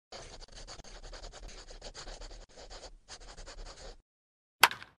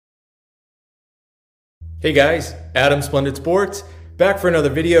Hey guys, Adam Splendid Sports, back for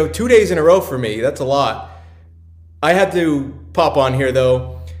another video. 2 days in a row for me, that's a lot. I had to pop on here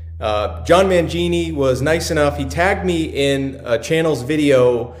though. John Mangini was nice enough, he tagged me in a channel's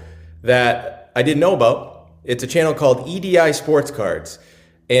video that I didn't know about. It's a channel called EDI Sports Cards.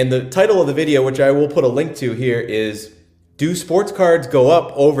 And the title of the video, which I will put a link to here, is Do Sports Cards Go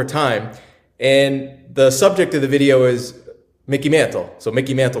Up Over Time? And the subject of the video is Mickey Mantle, so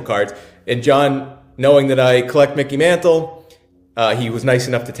Mickey Mantle cards. And John, knowing that I collect Mickey Mantle, he was nice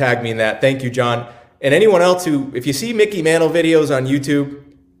enough to tag me in that. Thank you, John. And anyone else who, if you see Mickey Mantle videos on YouTube,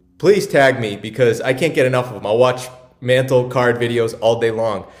 please tag me because I can't get enough of them. I'll watch Mantle card videos all day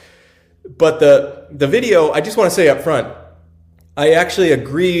long. But the video, I just want to say up front, I actually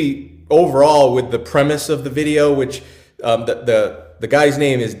agree overall with the premise of the video, which the guy's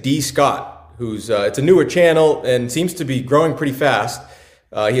name is D. Scott, who's it's a newer channel and seems to be growing pretty fast.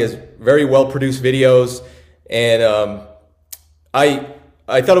 He has very well-produced videos, and I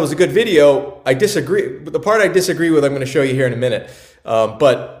thought it was a good video. I disagree. The part I disagree with, I'm going to show you here in a minute.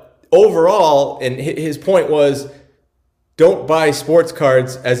 But overall, and his point was, don't buy sports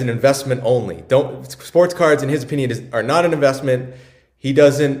cards as an investment only. Sports cards, in his opinion, are not an investment. He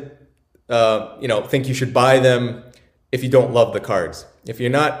doesn't, think you should buy them if you don't love the cards. If you're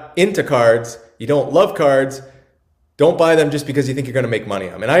not into cards, you don't love cards, don't buy them just because you think you're going to make money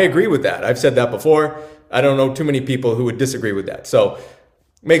on them. And I agree with that. I've said that before. I don't know too many people who would disagree with that. So it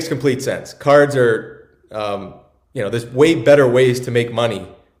makes complete sense. Cards are, there's way better ways to make money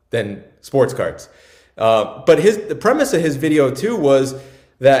than sports cards. But the premise of his video too was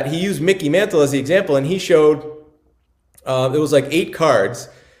that he used Mickey Mantle as the example, and he showed it was like 8 cards.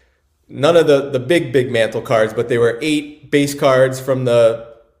 None of the big Mantle cards, but they were 8 base cards from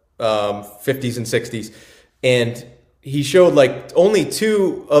the 50s and 60s. And he showed like only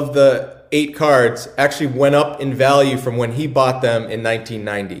 2 of the 8 cards actually went up in value from when he bought them in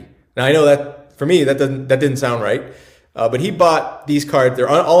 1990. Now I know that for me that didn't sound right, but he bought these cards. They're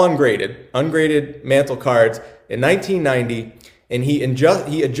all ungraded Mantle cards in 1990, and he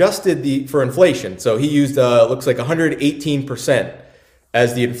adjusted for inflation. So he used looks like 118%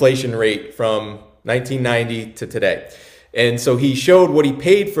 as the inflation rate from 1990 to today. And so he showed what he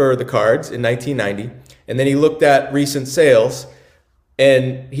paid for the cards in 1990. And then he looked at recent sales,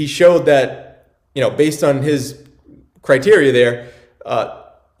 and he showed that, based on his criteria there,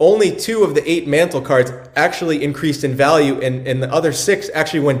 only 2 of the 8 Mantle cards actually increased in value, and the other 6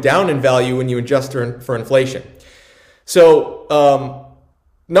 actually went down in value when you adjust for inflation. So,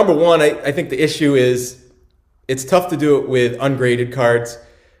 number one, I think the issue is it's tough to do it with ungraded cards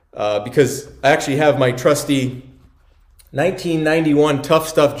because I actually have my trusty 1991 Tough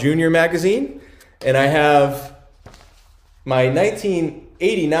Stuff Junior magazine. And I have my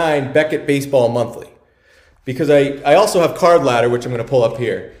 1989 Beckett Baseball Monthly, because I also have Card Ladder, which I'm going to pull up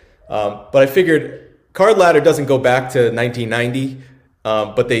here. But I figured Card Ladder doesn't go back to 1990,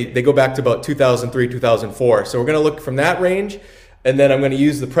 but they go back to about 2003, 2004. So we're going to look from that range, and then I'm going to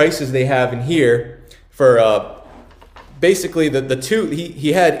use the prices they have in here for basically the 2.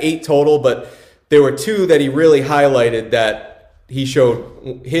 He had 8 total, but there were 2 that he really highlighted that he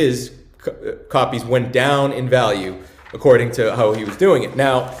showed his copies went down in value according to how he was doing it.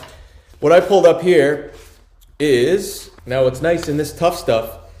 Now, what I pulled up here is, now what's nice in this Tough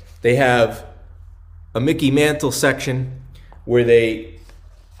Stuff, they have a Mickey Mantle section where they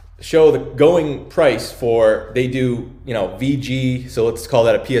show the going price for, they do, VG, so let's call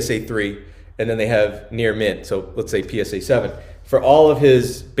that a PSA 3, and then they have near mint, so let's say PSA 7, for all of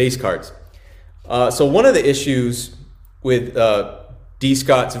his base cards. So one of the issues with D.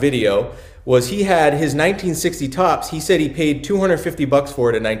 Scott's video was he had his 1960 tops. He said he paid $250 for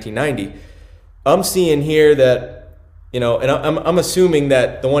it in 1990. I'm seeing here that, and I'm assuming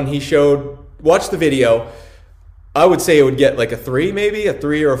that the one he showed, watch the video, I would say it would get like a 3 maybe, a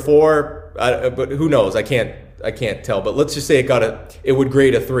 3 or a 4, but who knows, I can't tell, but let's just say it would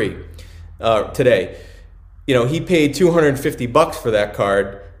grade a 3 today. He paid $250 for that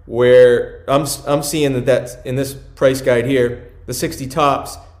card, where I'm seeing that's in this price guide here, the 60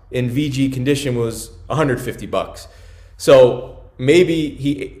 tops in VG condition was $150. So maybe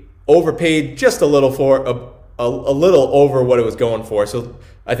he overpaid just a little for a little over what it was going for. So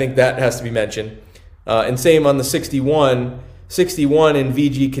I think that has to be mentioned. And same on the 61. 61 in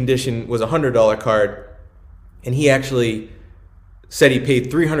VG condition was a $100 card, and he actually said he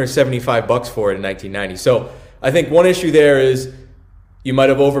paid $375 for it in 1990. So I think one issue there is you might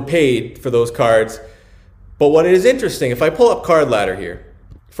have overpaid for those cards. But what is interesting, if I pull up Card Ladder here,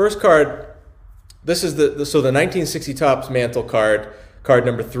 first card, this is the 1960 Topps Mantle card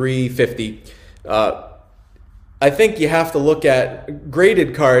number 350. I think you have to look at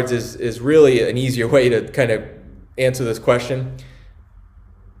graded cards is really an easier way to kind of answer this question.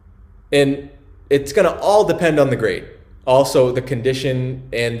 And it's going to all depend on the grade. Also the condition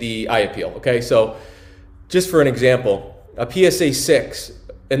and the eye appeal. Okay, so just for an example, a PSA 6,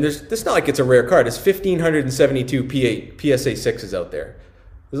 and it's not like it's a rare card. It's 1,572 PSA 6s out there.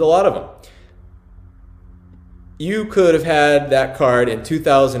 There's a lot of them. You could have had that card in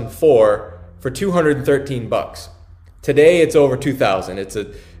 2004 for 213 bucks. Today it's over 2,000. It's a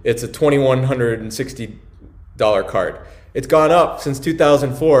 $2,160 card. It's gone up since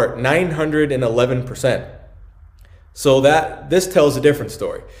 2004 911%. So this tells a different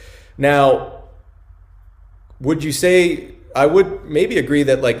story. Now, would you say, I would maybe agree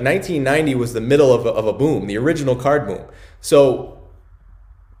that like 1990 was the middle of a boom, the original card boom. So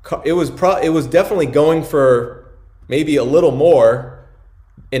it was definitely going for maybe a little more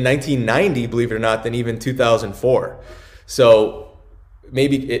in 1990, believe it or not, than even 2004. So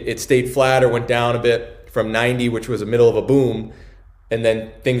maybe it stayed flat or went down a bit from 90, which was the middle of a boom, and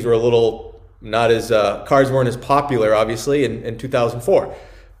then things were a little not as, cards weren't as popular, obviously, in 2004.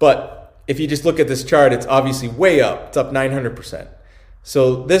 But if you just look at this chart, it's obviously way up. It's up 900%.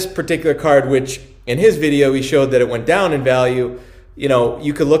 So this particular card, which in his video he showed that it went down in value, you know,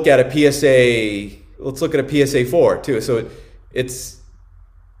 you could look at a PSA, let's look at a PSA 4 too. So it's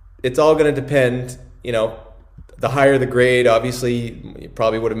all going to depend, you know, the higher the grade, obviously you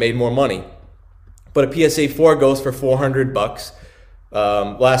probably would have made more money. But a PSA 4 goes for 400 bucks.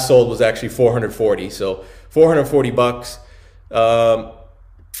 Last sold was actually 440, so 440 bucks.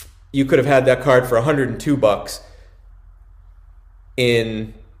 You could have had that card for 102 bucks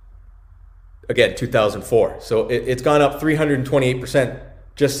in, again, 2004. So it's gone up 328%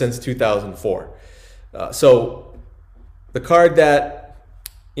 just since 2004. So the card that,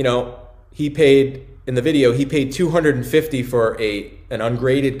 you know, he paid in the video, he paid 250 for an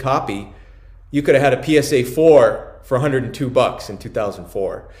ungraded copy. You could have had a PSA 4 for 102 bucks in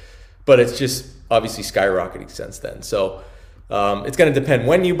 2004. But it's just obviously skyrocketing since then. So it's going to depend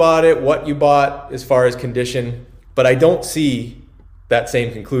when you bought it, what you bought as far as condition. But I don't see that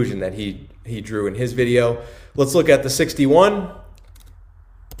same conclusion that he drew in his video. Let's look at the 61.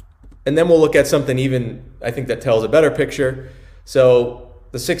 And then we'll look at something even, I think, that tells a better picture. So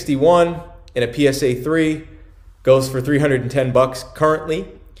the 61 in a PSA 3 goes for 310 bucks currently.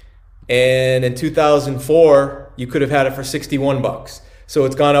 And in 2004, you could have had it for 61 bucks. So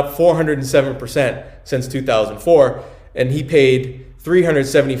it's gone up 407% since 2004. And he paid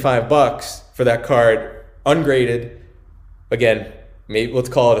 375 bucks for that card, ungraded. Again, maybe let's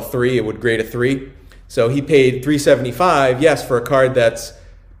call it a 3. It would grade a 3. So he paid 375, yes, for a card that's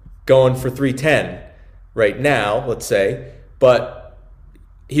going for 310 right now, let's say, but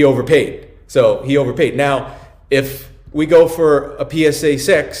he overpaid. So he overpaid. Now, if we go for a PSA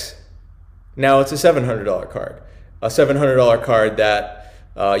 6, now it's a $700 card. A $700 card that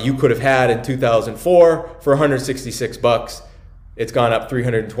you could have had in 2004 for 166 bucks. It's gone up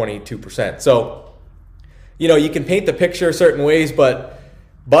 322%. So, you know, you can paint the picture certain ways, but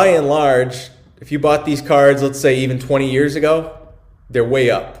by and large, if you bought these cards, let's say even 20 years ago, they're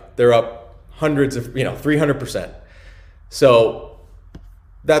way up. They're up hundreds of, 300%. So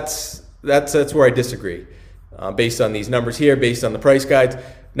that's where I disagree based on these numbers here, based on the price guides.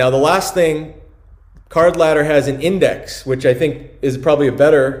 Now, the last thing, Card Ladder has an index, which I think is probably a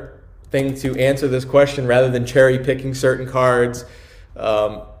better thing to answer this question rather than cherry picking certain cards.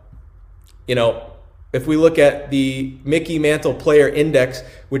 If we look at the Mickey Mantle Player Index,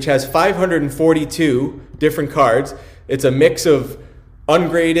 which has 542 different cards, it's a mix of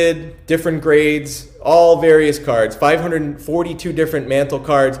ungraded, different grades, all various cards, 542 different Mantle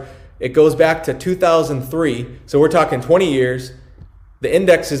cards. It goes back to 2003, so we're talking 20 years. The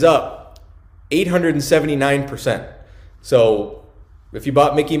index is up 879%. So if you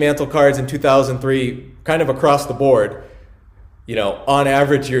bought Mickey Mantle cards in 2003, kind of across the board, on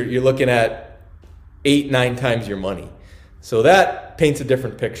average, you're looking at 8-9 times your money. So that paints a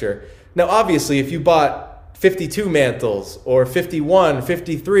different picture. Now, obviously, if you bought 52 Mantles or 51,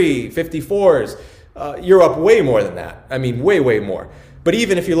 53, 54s, you're up way more than that. I mean, way, way more. But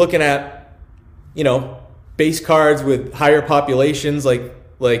even if you're looking at, base cards with higher populations like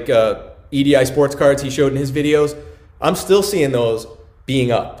EDI sports cards he showed in his videos, I'm still seeing those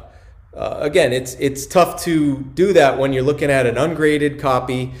being up. Again, it's tough to do that when you're looking at an ungraded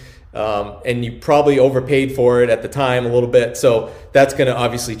copy, and you probably overpaid for it at the time a little bit. So that's going to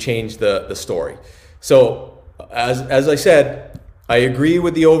obviously change the story. So as I said, I agree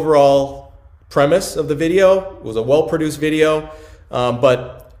with the overall premise of the video. It was a well-produced video,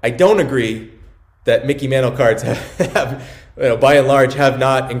 but I don't agree that Mickey Mantle cards have by and large, have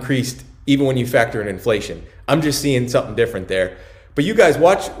not increased even when you factor in inflation. I'm just seeing something different there. But you guys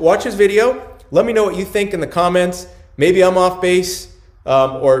watch this video. Let me know what you think in the comments. Maybe I'm off base,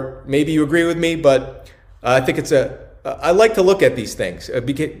 or maybe you agree with me, but I think I like to look at these things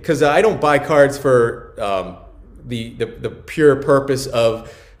because I don't buy cards for the pure purpose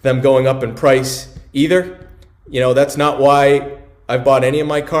of them going up in price either. That's not why I've bought any of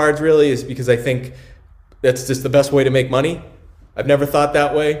my cards, really, is because I think that's just the best way to make money. I've never thought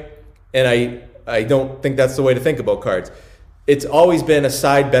that way, and I don't think that's the way to think about cards. It's always been a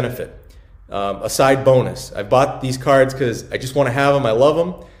side benefit, a side bonus. I bought these cards because I just want to have them. I love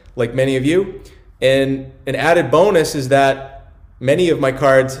them, like many of you. And an added bonus is that many of my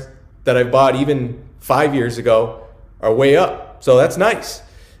cards that I bought even 5 years ago are way up. So that's nice.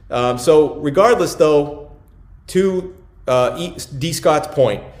 So regardless, though, to D. Scott's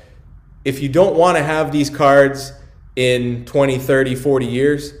point, if you don't want to have these cards in 20, 30, 40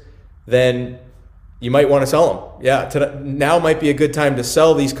 years, then you might want to sell them. Yeah, now might be a good time to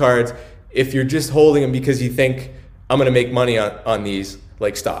sell these cards if you're just holding them because you think, I'm going to make money on these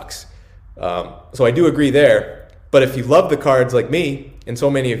like stocks. So I do agree there. But if you love the cards like me and so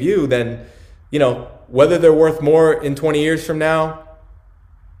many of you, then, whether they're worth more in 20 years from now,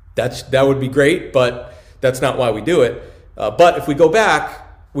 that would be great, but that's not why we do it. But if we go back,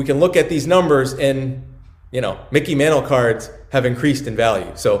 we can look at these numbers and, Mickey Mantle cards have increased in value.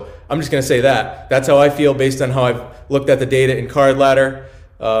 So I'm just going to say that. That's how I feel based on how I've looked at the data in Card Ladder.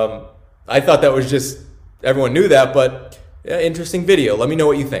 I thought that was just, everyone knew that, but interesting video. Let me know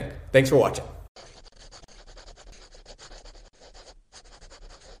what you think. Thanks for watching.